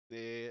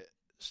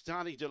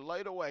starting to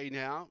load away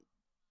now.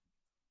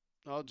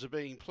 Odds are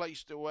being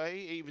placed away,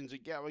 evens are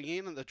going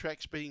in, and the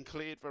track's being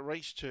cleared for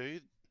race 2.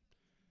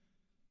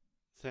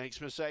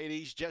 Thanks,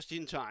 Mercedes, just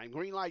in time.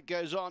 Green light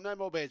goes on, no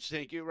more bets,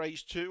 thank you.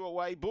 Race 2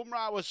 away.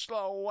 Bumrah was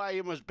slow away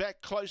and was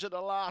back closer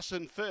to last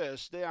and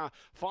first. Now,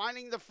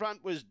 finding the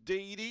front was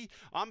Deedy.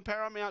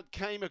 Paramount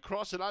came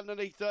across, and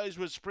underneath those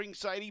was Spring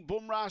Sadie.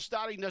 Bumrah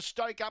starting to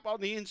stoke up on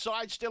the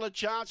inside, still a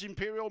chance.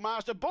 Imperial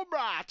Master.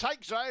 Bumrah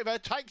takes over,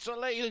 takes the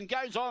lead, and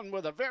goes on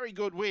with a very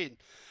good win.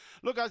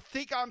 Look, I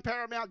think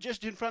Paramount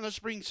just in front of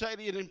Spring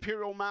Sadie and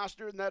Imperial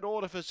Master in that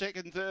order for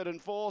second, third and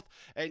fourth.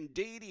 And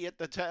Deedy at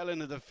the tail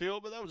end of the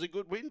field. But that was a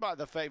good win by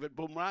the favourite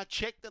Bumrah.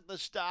 Checked at the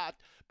start,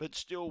 but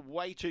still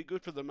way too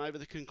good for them over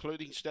the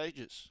concluding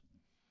stages.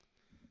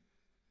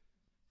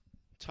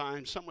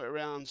 Time somewhere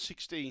around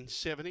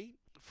 1670.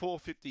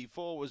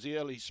 4:54 was the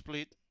early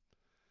split.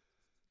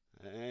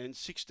 And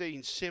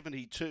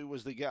 16:72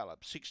 was the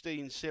gallop.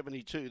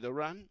 16:72 the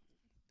run.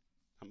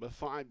 Number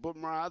 5,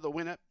 Bumrah, the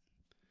winner.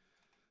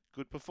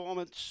 Good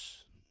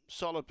performance,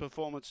 solid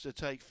performance to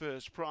take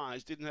first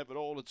prize. Didn't have it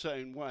all its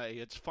own way.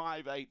 It's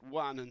 5, 8,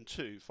 1 and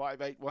 2.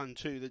 5, 8, 1,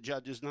 2, the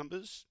judges'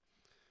 numbers.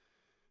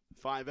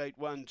 5, 8,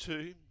 1,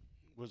 2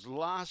 was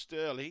last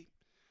early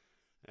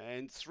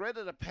and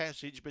threaded a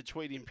passage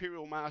between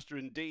Imperial Master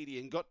and Deedy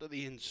and got to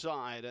the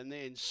inside and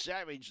then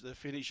savaged the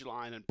finish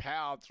line and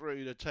powered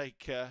through to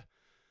take a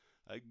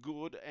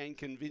good and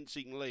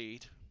convincing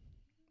lead.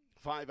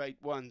 5, 8,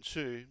 1,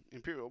 2.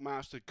 Imperial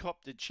Master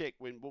copped a check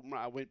when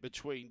Bumrah went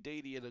between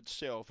Deedy and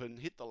itself and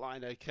hit the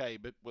line okay,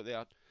 but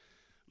without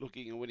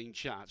looking a winning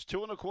chance.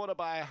 2 1/4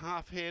 by a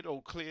half head,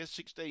 all clear.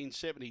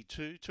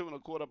 16.72. 2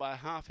 1/4 by a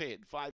half head. 5.